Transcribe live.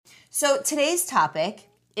So today's topic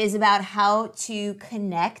is about how to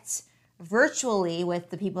connect virtually with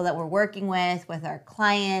the people that we're working with our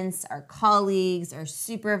clients, our colleagues, our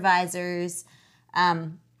supervisors,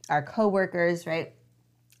 our coworkers, right?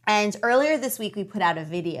 And earlier this week, we put out a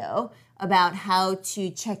video about how to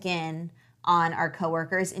check in on our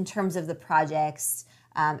coworkers in terms of the projects,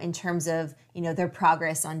 in terms of, their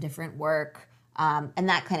progress on different work, and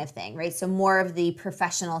that kind of thing, right? So more of the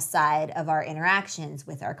professional side of our interactions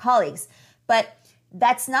with our colleagues. But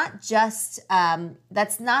that's not just,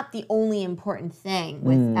 that's not the only important thing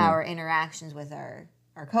with our interactions with our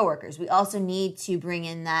coworkers. We also need to bring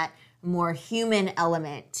in that more human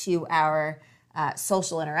element to our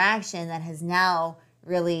social interaction that has now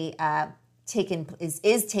really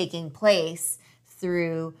is taking place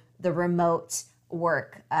through the remote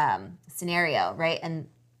work scenario, right? And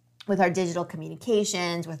with our digital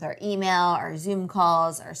communications, with our email, our Zoom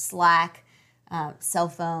calls, our Slack, cell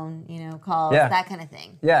phone, calls, that kind of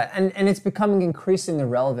thing. Yeah, and it's becoming increasingly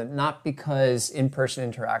relevant, not because in-person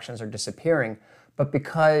interactions are disappearing, but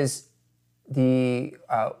because the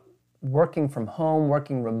working from home,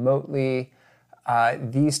 working remotely,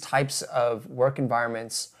 these types of work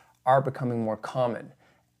environments are becoming more common.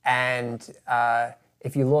 And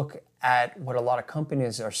if you look at what a lot of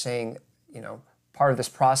companies are saying, part of this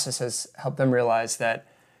process has helped them realize that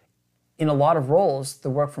in a lot of roles, the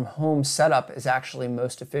work from home setup is actually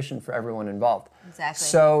most efficient for everyone involved. Exactly.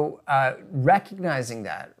 So recognizing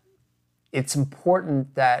that, it's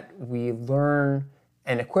important that we learn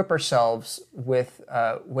and equip ourselves with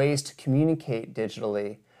ways to communicate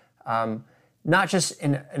digitally, not just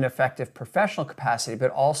in an effective professional capacity,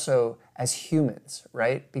 but also as humans,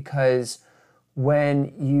 right? Because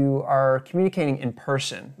when you are communicating in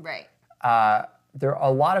person, right, there are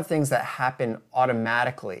a lot of things that happen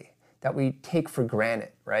automatically that we take for granted,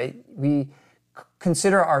 right? We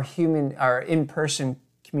consider our in-person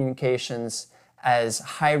communications as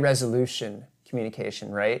high resolution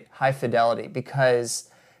communication, right? High fidelity, because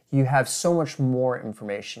you have so much more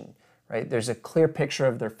information, right? There's a clear picture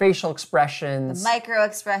of their facial expressions. The micro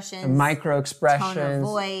expressions.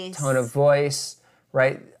 Tone of voice,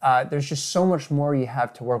 right? There's just so much more you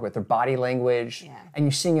have to work with, their body language, and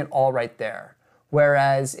you're seeing it all right there.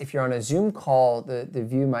 Whereas if you're on a Zoom call, the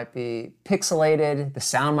view might be pixelated, the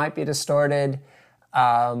sound might be distorted.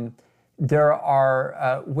 There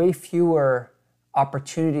are way fewer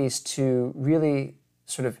opportunities to really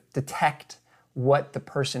sort of detect what the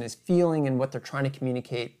person is feeling and what they're trying to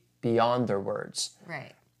communicate beyond their words.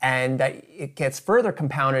 Right. And that it gets further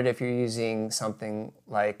compounded if you're using something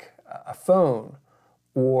like a phone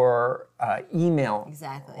or email,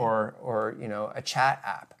 exactly, or a chat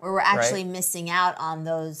app, where we're actually missing out on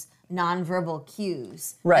those nonverbal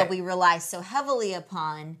cues right, that we rely so heavily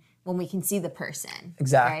upon when we can see the person.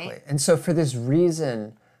 Exactly, right? And so for this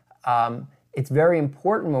reason, it's very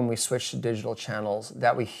important when we switch to digital channels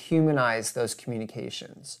that we humanize those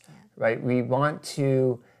communications, right? We want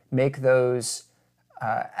to make those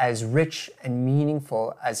as rich and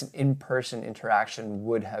meaningful as an in-person interaction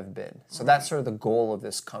would have been. So that's sort of the goal of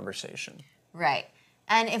this conversation. Right.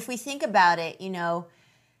 And if we think about it,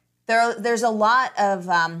 there's a lot of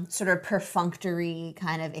sort of perfunctory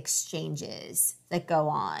kind of exchanges that go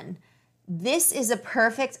on. This is a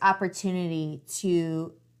perfect opportunity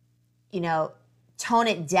to, tone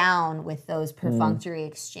it down with those perfunctory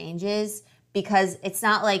exchanges, because it's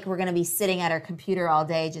not like we're going to be sitting at our computer all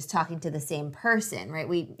day just talking to the same person, right?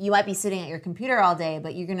 You might be sitting at your computer all day,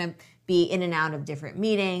 but you're going to be in and out of different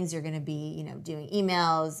meetings. You're going to be, doing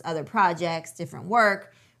emails, other projects, different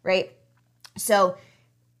work, right? So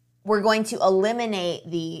we're going to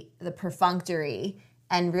eliminate the perfunctory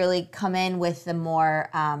and really come in with the more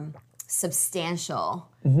substantial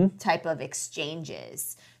type of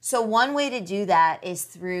exchanges. So one way to do that is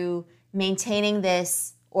through maintaining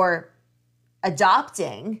this or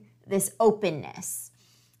adopting this openness.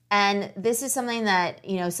 And this is something that,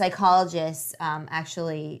 psychologists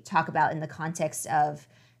actually talk about in the context of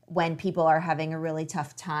when people are having a really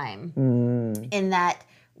tough time. In that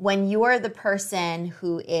when you're the person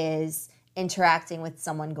who is interacting with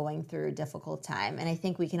someone going through a difficult time, and I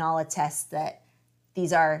think we can all attest that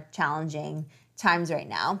these are challenging times right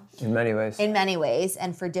now. In many ways. In many ways,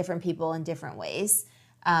 and for different people in different ways.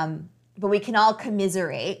 But we can all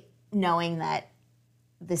commiserate knowing that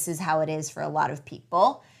this is how it is for a lot of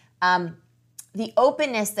people. The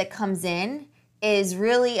openness that comes in is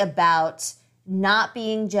really about not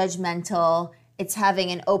being judgmental. It's having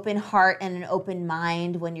an open heart and an open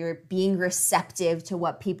mind when you're being receptive to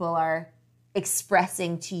what people are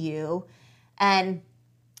expressing to you. And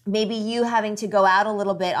maybe you having to go out a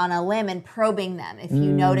little bit on a limb and probing them if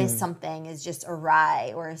you notice something is just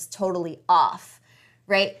awry or is totally off,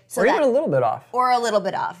 right? So or even a little bit off. Or a little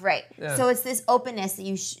bit off, right? Yeah. So it's this openness that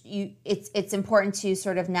it's important to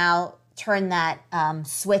sort of now turn that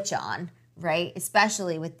switch on, right?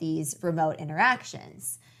 Especially with these remote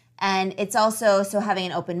interactions. And it's also so having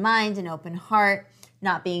an open mind, an open heart,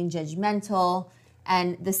 not being judgmental,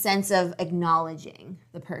 and the sense of acknowledging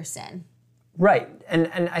the person. Right. And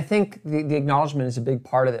I think the acknowledgement is a big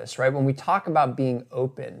part of this, right? When we talk about being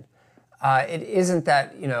open, it isn't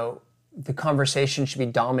that, the conversation should be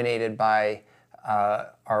dominated by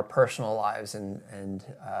our personal lives and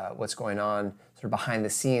what's going on sort of behind the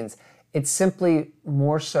scenes. It's simply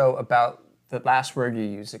more so about the last word you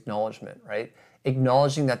use, acknowledgement, right?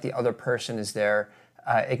 Acknowledging that the other person is there,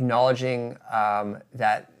 acknowledging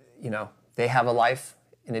that, they have a life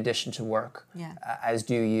in addition to work, as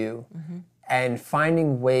do you, and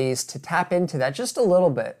finding ways to tap into that just a little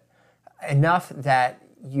bit, enough that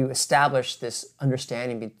you establish this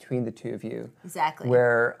understanding between the two of you. Exactly.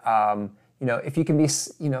 Where, if you can be,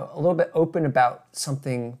 a little bit open about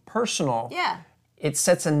something personal, it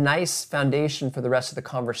sets a nice foundation for the rest of the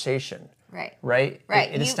conversation. Right. Right? Right.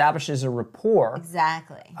 It establishes a rapport.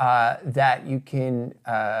 Exactly. That you can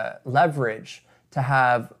leverage to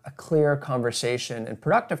have a clear conversation and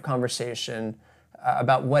productive conversation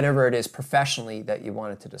about whatever it is professionally that you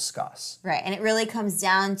wanted to discuss. Right, and it really comes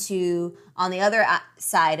down to, on the other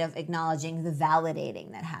side of acknowledging, the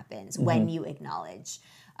validating that happens when you acknowledge.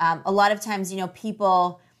 A lot of times,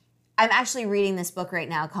 people, I'm actually reading this book right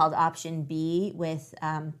now called Option B with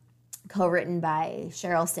co-written by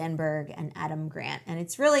Sheryl Sandberg and Adam Grant, and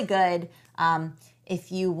it's really good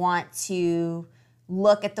if you want to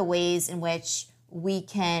look at the ways in which we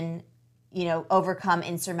can overcome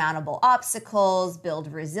insurmountable obstacles,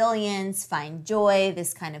 build resilience, find joy,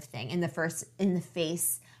 this kind of thing in the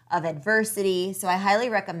face of adversity. So I highly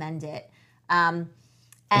recommend it. And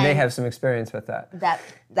they have some experience with that.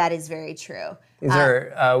 That is very true. These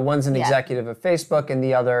are one's an executive of Facebook, and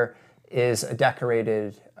the other is a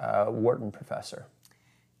decorated Wharton professor.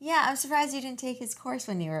 Yeah, I'm surprised you didn't take his course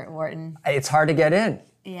when you were at Wharton. It's hard to get in.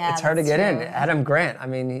 Yeah, it's hard to get true. in. Adam Grant,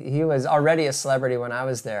 he was already a celebrity when I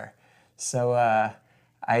was there. So I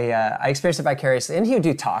experienced it vicariously. And he would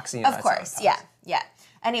do talks. Of course, yeah.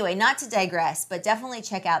 Anyway, not to digress, but definitely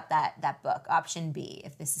check out that book, Option B,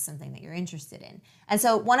 if this is something that you're interested in. And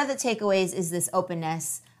so one of the takeaways is this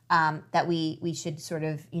openness that we should sort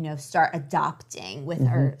of, start adopting with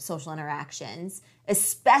our social interactions,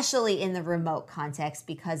 especially in the remote context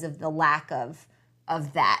because of the lack of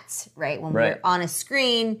that, right? When we're on a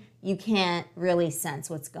screen, you can't really sense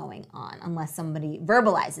what's going on unless somebody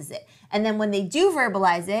verbalizes it. And then when they do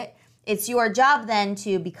verbalize it, it's your job then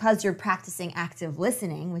to, because you're practicing active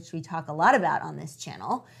listening, which we talk a lot about on this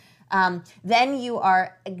channel, then you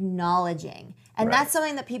are acknowledging. And that's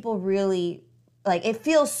something that people really, like, it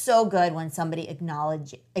feels so good when somebody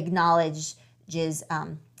acknowledges, Acknowledges.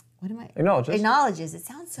 It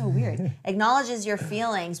sounds so weird. Acknowledges your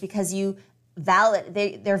feelings because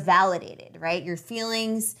they're validated, right? Your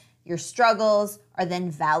feelings, your struggles are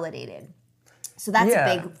then validated. So that's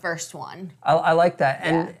a big first one. I like that.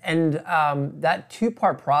 And that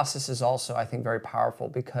two-part process is also, I think, very powerful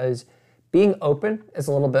because being open is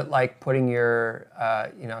a little bit like putting your,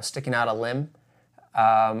 sticking out a limb.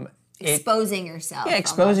 Exposing yourself. Yeah,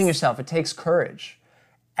 exposing yourself. It takes courage.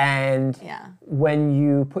 And when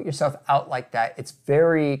you put yourself out like that, it's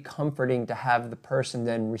very comforting to have the person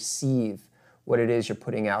then receive what it is you're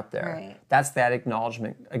putting out there. Right. That's that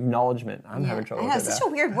acknowledgement. I'm having trouble with that. It's such a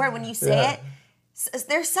weird word when you say it.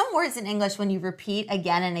 There's some words in English when you repeat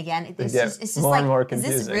again and again. It's just more like, and more is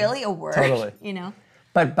confusing. this really a word? Totally.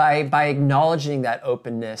 But by acknowledging that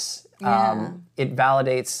openness, it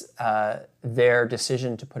validates their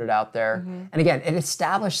decision to put it out there. And again, it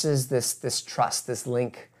establishes this trust, this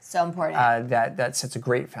link. So important. That sets a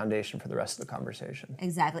great foundation for the rest of the conversation.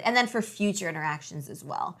 Exactly. And then for future interactions as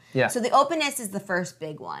well. Yeah. So the openness is the first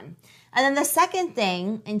big one. And then the second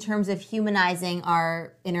thing, in terms of humanizing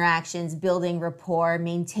our interactions, building rapport,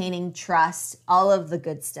 maintaining trust, all of the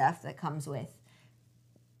good stuff that comes with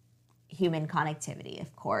human connectivity,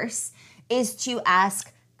 of course, is to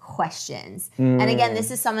ask questions. And again,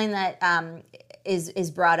 this is something that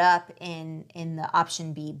is brought up in the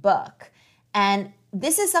Option B book. And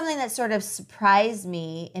this is something that sort of surprised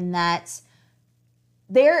me in that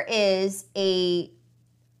there is a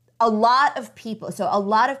lot of people, so a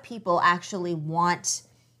lot of people actually want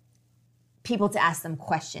people to ask them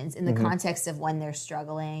questions in the context of when they're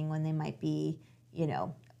struggling, when they might be,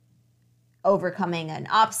 overcoming an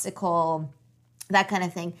obstacle, that kind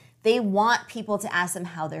of thing. They want people to ask them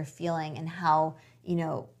how they're feeling and how, you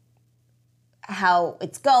know, how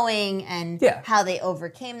it's going and how they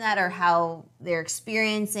overcame that or how they're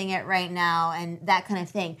experiencing it right now and that kind of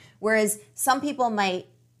thing. Whereas some people might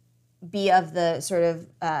be of the sort of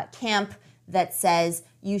camp that says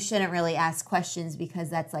you shouldn't really ask questions because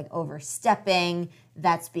that's like overstepping,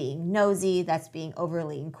 that's being nosy, that's being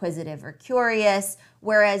overly inquisitive or curious.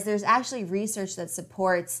 Whereas there's actually research that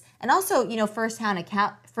supports, and also, you know, firsthand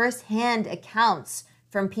accounts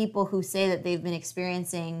from people who say that they've been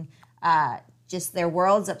experiencing just their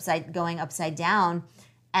worlds going upside down.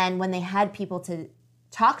 And when they had people to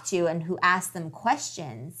talk to and who asked them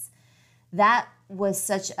questions, that was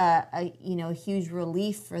such a you know, huge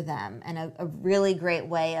relief for them and a really great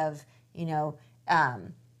way of, you know,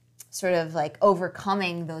 sort of like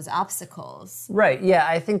overcoming those obstacles. Right, yeah,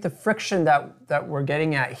 I think the friction that we're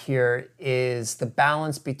getting at here is the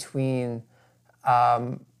balance between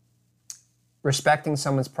respecting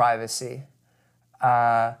someone's privacy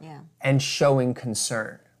and showing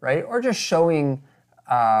concern, right? Or just showing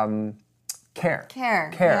care.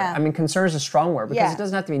 Yeah. I mean, concern is a strong word because it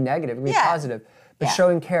doesn't have to be negative, it can be positive, but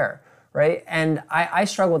showing care, right? And I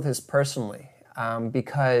struggle with this personally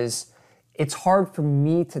because it's hard for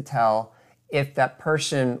me to tell if that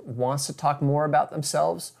person wants to talk more about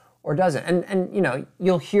themselves or doesn't. And you know,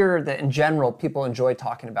 you'll hear that in general, people enjoy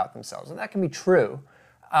talking about themselves, and that can be true.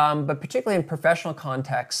 But particularly in professional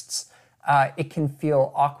contexts, it can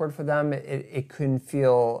feel awkward for them. It can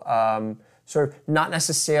feel sort of not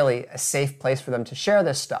necessarily a safe place for them to share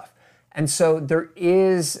this stuff. And so there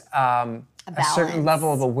is a certain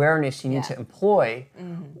level of awareness you need to employ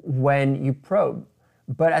when you probe.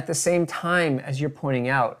 But at the same time, as you're pointing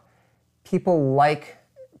out, people like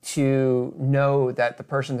to know that the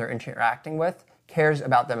person they're interacting with cares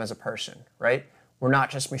about them as a person, right? We're not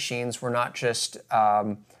just machines. We're not just,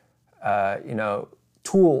 you know,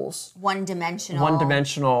 tools.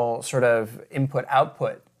 One-dimensional sort of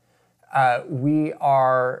input-output. We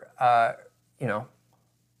are, you know,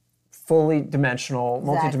 fully dimensional,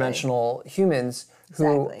 multidimensional humans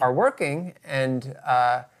who are working and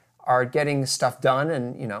are getting stuff done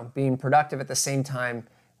and, you know, being productive at the same time.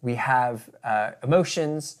 We have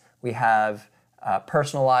emotions, we have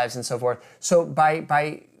personal lives and so forth. So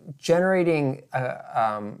by generating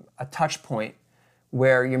a touch point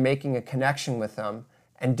where you're making a connection with them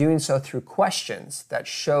and doing so through questions that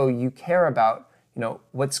show you care about, you know,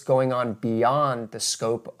 what's going on beyond the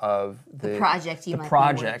scope of the project, the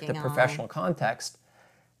professional context,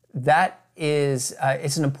 that is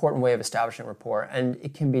it's an important way of establishing rapport, and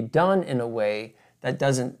it can be done in a way that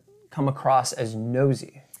doesn't come across as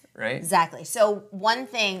nosy, right? Exactly. So one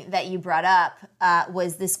thing that you brought up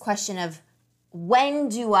was this question of, when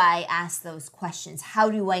do I ask those questions? How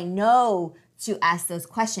do I know to ask those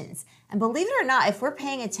questions? And believe it or not, if we're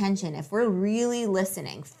paying attention, if we're really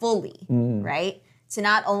listening fully, right, to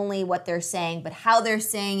not only what they're saying, but how they're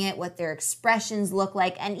saying it, what their expressions look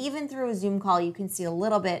like, and even through a Zoom call, you can see a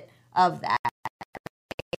little bit of that.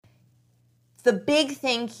 The big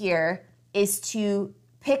thing here is to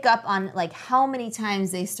pick up on like how many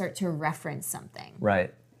times they start to reference something.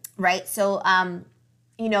 Right. Right. So,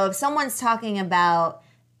 you know, if someone's talking about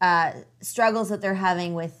struggles that they're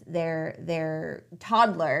having with their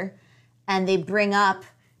toddler, and they bring up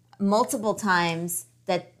multiple times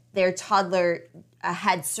that their toddler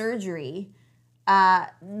had surgery,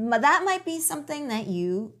 that might be something that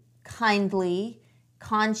you kindly,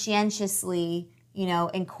 conscientiously, you know,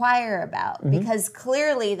 inquire about, because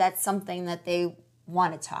clearly that's something that they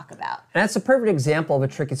want to talk about. And that's a perfect example of a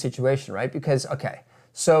tricky situation, right? Because, okay,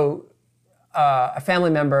 so a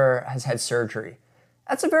family member has had surgery.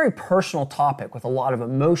 That's a very personal topic with a lot of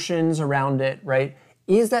emotions around it, right?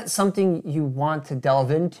 Is that something you want to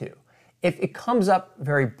delve into? If it comes up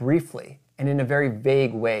very briefly and in a very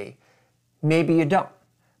vague way, maybe you don't.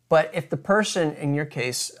 But if the person, in your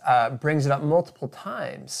case, brings it up multiple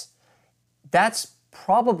times, that's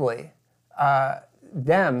probably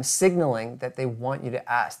them signaling that they want you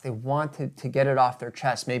to ask. They want to get it off their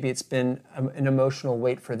chest. Maybe it's been an emotional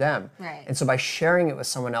weight for them. Right. And so by sharing it with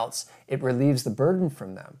someone else, it relieves the burden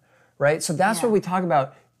from them, right? So that's what we talk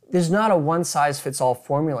about. There's not a one-size-fits-all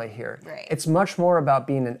formula here. Right. It's much more about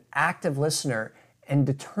being an active listener and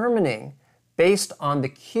determining, based on the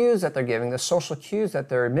cues that they're giving, the social cues that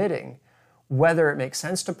they're emitting, whether it makes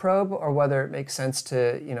sense to probe or whether it makes sense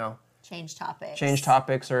to, you know, change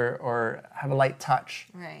topics or have a light touch.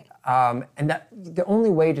 Right. And that the only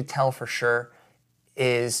way to tell for sure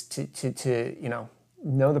is to you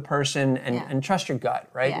know the person and trust your gut,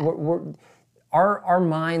 right? Yeah. Our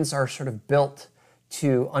minds are sort of built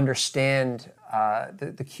to understand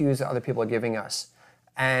the cues that other people are giving us.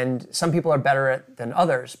 And some people are better at it than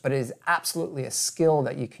others, but it is absolutely a skill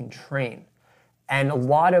that you can train. And a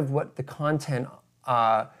lot of what the content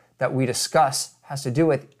that we discuss has to do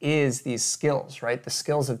with is these skills, right? The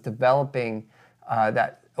skills of developing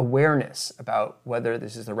that awareness about whether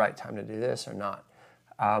this is the right time to do this or not.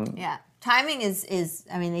 Yeah, timing is,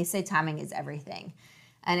 I mean, they say timing is everything.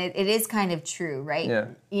 And it is kind of true, right? Yeah.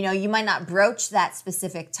 You know, you might not broach that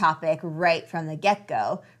specific topic right from the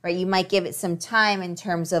get-go, right? You might give it some time in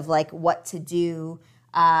terms of like what to do,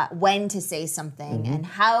 when to say something, and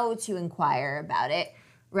how to inquire about it,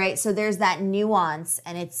 right? So there's that nuance,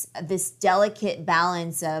 and it's this delicate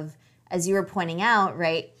balance of, as you were pointing out,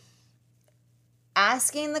 right,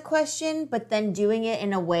 asking the question, but then doing it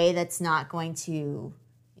in a way that's not going to,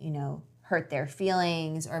 you know, hurt their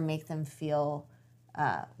feelings or make them feel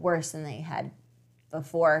worse than they had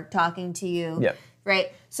before talking to you. Yeah.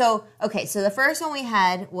 Right? So, okay, so the first one we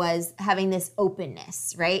had was having this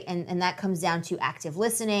openness, right? And that comes down to active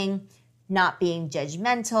listening, not being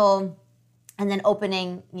judgmental, and then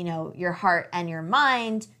opening, you know, your heart and your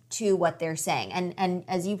mind to what they're saying. And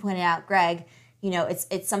as you pointed out, Greg, you know,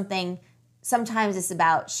 it's something, sometimes it's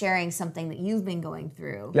about sharing something that you've been going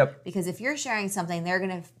through. Yep. Because if you're sharing something, they're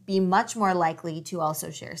going to be much more likely to also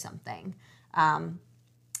share something.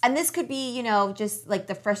 And this could be, you know, just like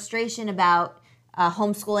the frustration about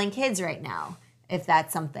homeschooling kids right now, if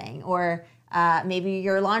that's something. Or maybe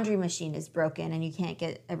your laundry machine is broken and you can't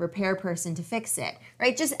get a repair person to fix it,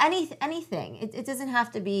 right? Just anything. It doesn't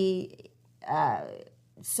have to be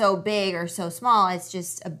so big or so small. It's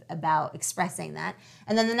just about expressing that.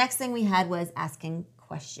 And then the next thing we had was asking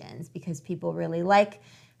questions, because people really like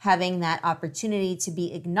having that opportunity to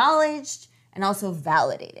be acknowledged and also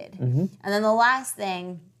validated. And then the last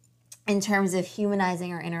thing, in terms of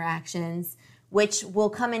humanizing our interactions, which will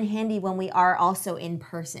come in handy when we are also in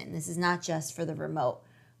person. This is not just for the remote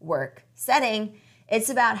work setting. It's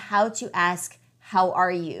about how to ask, how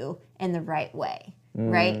are you, in the right way,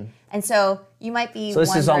 right? And so you might be So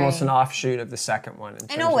this is almost wondering, an offshoot of the second one.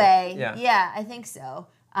 in a way, Yeah. yeah, I think so.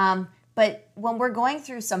 But when we're going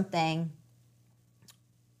through something,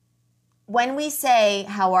 when we say,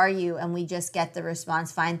 how are you, and we just get the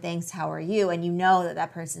response, fine, thanks, how are you, and you know that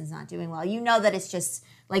that person's not doing well, you know that it's just,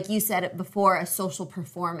 like you said it before, a social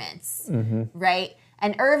performance, right?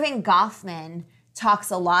 And Irving Goffman talks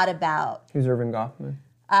a lot about... Who's Irving Goffman?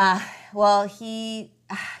 Well, I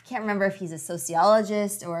can't remember if he's a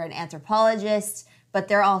sociologist or an anthropologist, but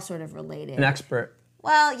they're all sort of related. An expert.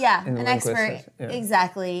 Well, yeah, in an expert, linguistics, yeah.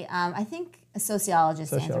 Exactly. I think a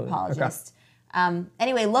sociologist, anthropologist. Okay.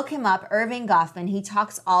 Anyway, look him up, Irving Goffman. He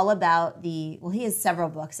talks all about he has several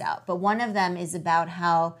books out, but one of them is about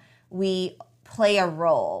how we play a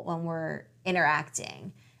role when we're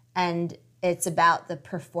interacting. And it's about the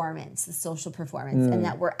performance, the social performance, and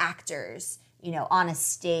that we're actors, you know, on a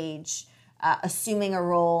stage, assuming a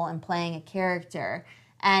role and playing a character.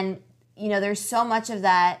 And, you know, there's so much of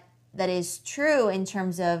that is true in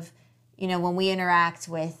terms of, you know, when we interact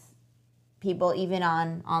with people even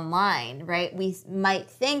online, right? We might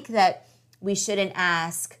think that we shouldn't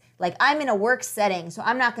ask, like, I'm in a work setting, so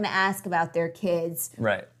I'm not going to ask about their kids,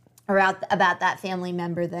 Right. or about that family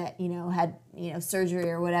member that, you know, had, you know, surgery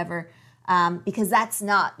or whatever, because that's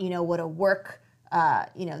not, you know, what a work,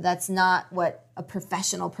 you know, that's not what a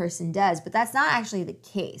professional person does. But that's not actually the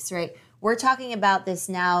case, right? We're talking about this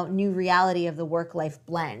now new reality of the work-life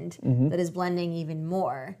blend that is blending even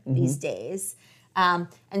more these days. And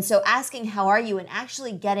so asking, how are you, and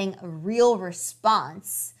actually getting a real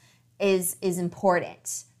response is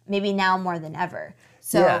important, maybe now more than ever.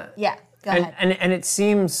 So, yeah go ahead. And it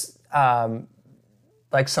seems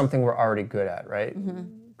like something we're already good at, right?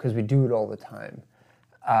 Because we do it all the time.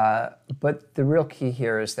 But the real key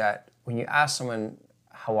here is that when you ask someone,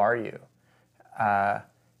 how are you?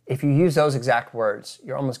 If you use those exact words,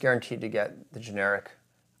 you're almost guaranteed to get the generic,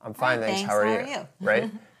 I'm fine, thanks, how are you?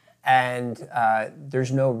 Right? And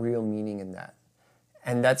there's no real meaning in that.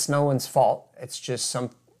 And that's no one's fault. It's just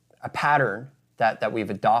a pattern that we've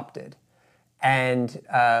adopted. And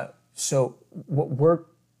so what we're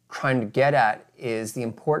trying to get at is the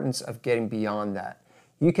importance of getting beyond that.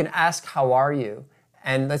 You can ask, how are you?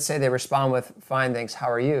 And let's say they respond with, fine, thanks,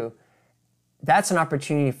 how are you? That's an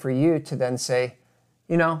opportunity for you to then say,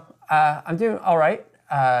 you know, I'm doing all right.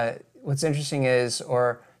 What's interesting is,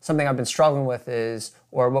 or something I've been struggling with is,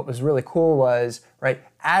 or what was really cool was, right,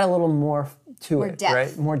 add a little more to it, depth.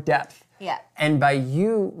 right? More depth. Yeah. And by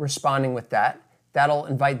you responding with that, that'll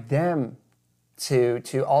invite them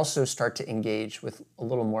to also start to engage with a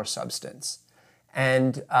little more substance.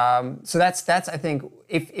 And so that's I think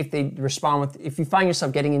if they respond with, if you find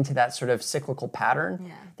yourself getting into that sort of cyclical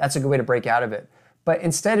pattern, that's a good way to break out of it. But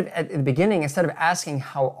instead of at the beginning, instead of asking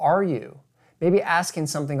how are you, maybe asking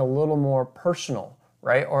something a little more personal,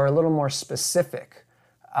 right, or a little more specific.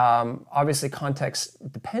 Obviously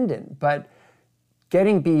context dependent, but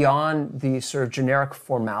getting beyond the sort of generic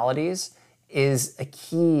formalities is a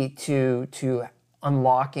key to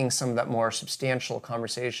unlocking some of that more substantial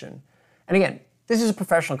conversation. And again, this is a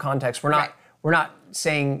professional context. We're not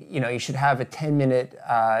saying you should have a 10-minute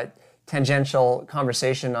tangential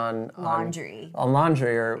conversation on laundry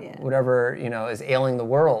or whatever is ailing the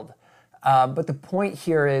world. But the point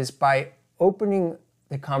here is, by opening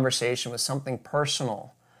the conversation with something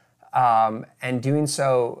personal and doing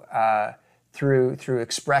so through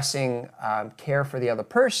expressing care for the other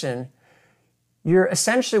person, you're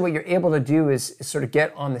essentially, what you're able to do is sort of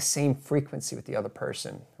get on the same frequency with the other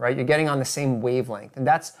person, right? You're getting on the same wavelength. And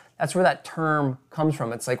that's where that term comes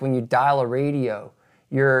from. It's like when you dial a radio,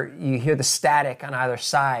 you hear the static on either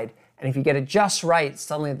side, and if you get it just right,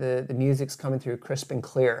 suddenly the music's coming through crisp and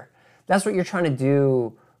clear. That's what you're trying to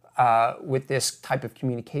do with this type of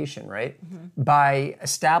communication, right? Mm-hmm. By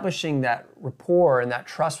establishing that rapport and that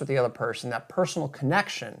trust with the other person, that personal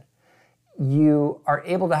connection, you are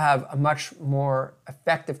able to have a much more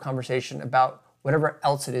effective conversation about whatever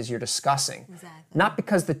else it is you're discussing. Exactly. Not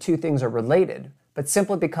because the two things are related, but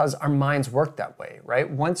simply because our minds work that way, right?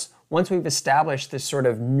 Once we've established this sort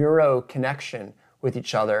of neuro connection with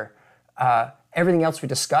each other, everything else we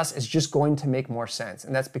discuss is just going to make more sense.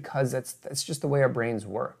 And that's because that's just the way our brains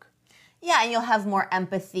work. Yeah, and you'll have more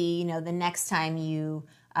empathy, the next time you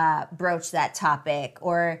broach that topic,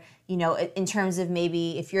 or, in terms of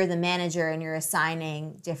maybe if you're the manager and you're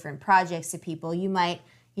assigning different projects to people, you might,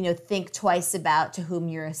 think twice about to whom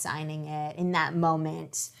you're assigning it in that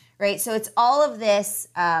moment, right? So it's all of this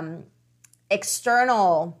all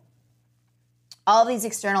these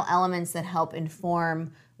external elements that help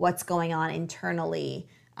inform what's going on internally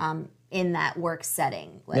in that work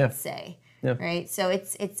setting, let's say. Yeah. Right. So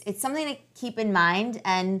it's something to keep in mind.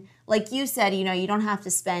 And like you said, you don't have to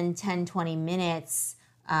spend 10, 20 minutes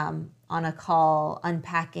on a call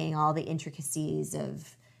unpacking all the intricacies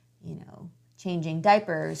of, changing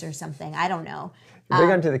diapers or something. I don't know. You're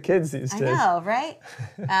big onto the kids these days. I know, right?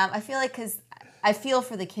 I feel like, because I feel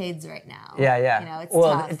for the kids right now. Yeah. It's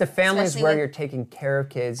well, tough. If the family's where you're taking care of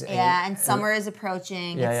kids. And summer is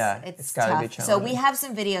approaching. It's gotta tough. be challenging. So we have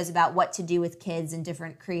some videos about what to do with kids and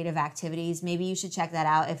different creative activities. Maybe you should check that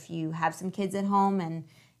out if you have some kids at home and,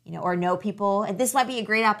 or know people. And this might be a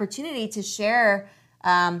great opportunity to share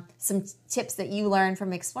some tips that you learned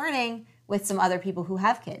from Explearning with some other people who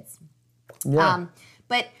have kids. Yeah.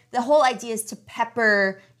 But the whole idea is to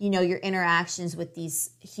pepper, your interactions with these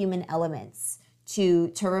human elements,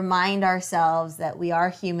 to remind ourselves that we are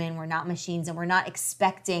human, we're not machines, and we're not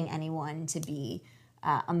expecting anyone to be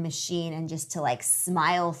a machine and just to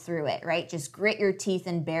smile through it, right? Just grit your teeth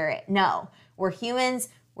and bear it. No, we're humans,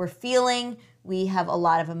 we're feeling, we have a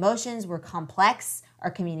lot of emotions, we're complex, our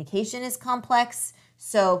communication is complex.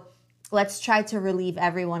 So let's try to relieve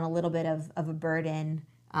everyone a little bit of a burden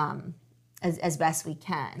as best we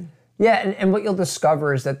can. Yeah, and what you'll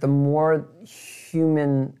discover is that the more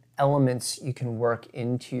human elements you can work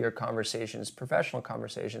into your conversations, professional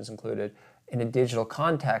conversations included, in a digital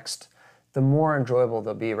context, the more enjoyable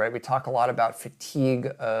they'll be, right? We talk a lot about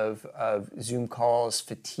fatigue of Zoom calls,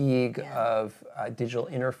 fatigue of digital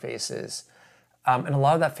interfaces. And a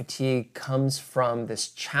lot of that fatigue comes from this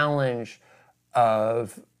challenge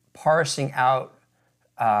of parsing out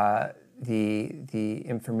the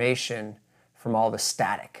information from all the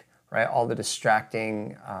static, right? All the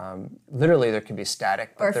distracting, literally there can be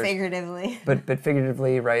static. Or figuratively. But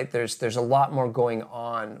figuratively, right? There's a lot more going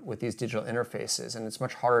on with these digital interfaces, and it's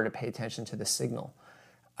much harder to pay attention to the signal.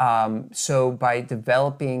 So by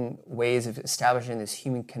developing ways of establishing this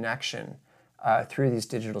human connection through these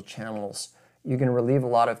digital channels, you can relieve a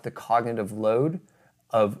lot of the cognitive load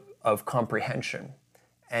of comprehension,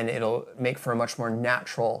 and it'll make for a much more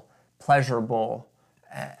natural, pleasurable,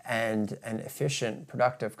 and efficient,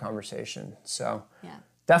 productive conversation. So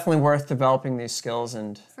definitely worth developing these skills.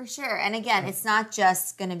 And for sure. And again, it's not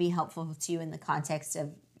just going to be helpful to you in the context of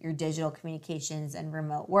your digital communications and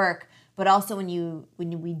remote work, but also when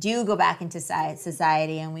we do go back into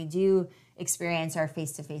society and we do experience our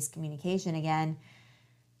face-to-face communication again,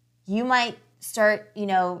 you might start,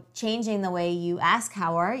 changing the way you ask,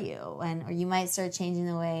 how are you? Or you might start changing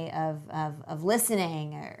the way of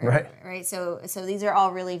listening. Right. So these are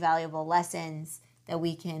all really valuable lessons that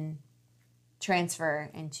we can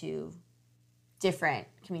transfer into different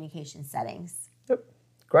communication settings.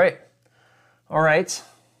 Great. All right.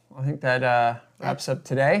 I think that wraps up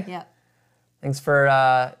today. Yep. Thanks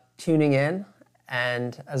for tuning in.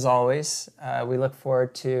 And as always, we look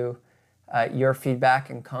forward to your feedback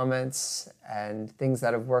and comments and things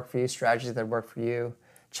that have worked for you, strategies that work for you,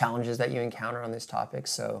 challenges that you encounter on these topics.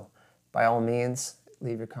 So by all means,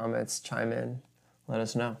 leave your comments, chime in, let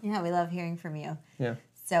us know. Yeah, we love hearing from you. Yeah.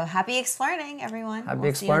 So happy exploring, everyone. Happy we'll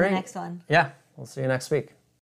exploring. See you in the next one. Yeah, we'll see you next week.